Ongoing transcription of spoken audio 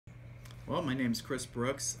Well, my name's Chris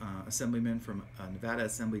Brooks, Assemblyman from Nevada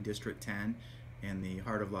Assembly District 10 in the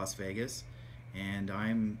heart of Las Vegas. And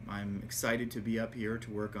I'm excited to be up here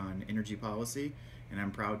to work on energy policy, and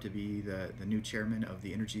I'm proud to be the new chairman of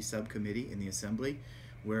the Energy Subcommittee in the Assembly,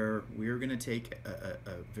 where we're going to take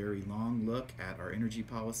a very long look at our energy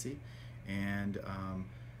policy and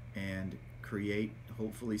create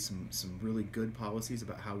hopefully some really good policies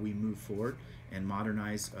about how we move forward and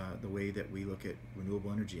modernize the way that we look at renewable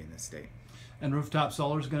energy in this state. And rooftop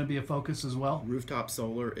solar is going to be a focus as well? Rooftop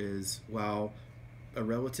solar is, while a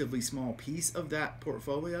relatively small piece of that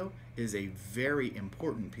portfolio, is a very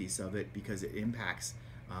important piece of it because it impacts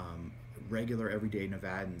regular everyday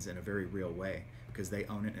Nevadans in a very real way because they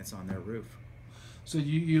own it and it's on their roof. So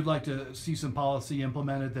you'd like to see some policy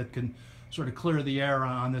implemented that can sort of clear the air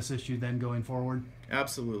on this issue then going forward?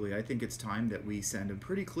 Absolutely. I think it's time that we send a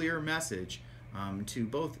pretty clear message to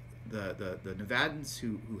both the Nevadans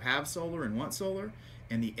who have solar and want solar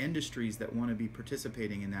and the industries that want to be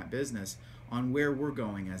participating in that business on where we're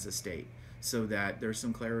going as a state so that there's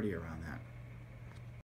some clarity around that.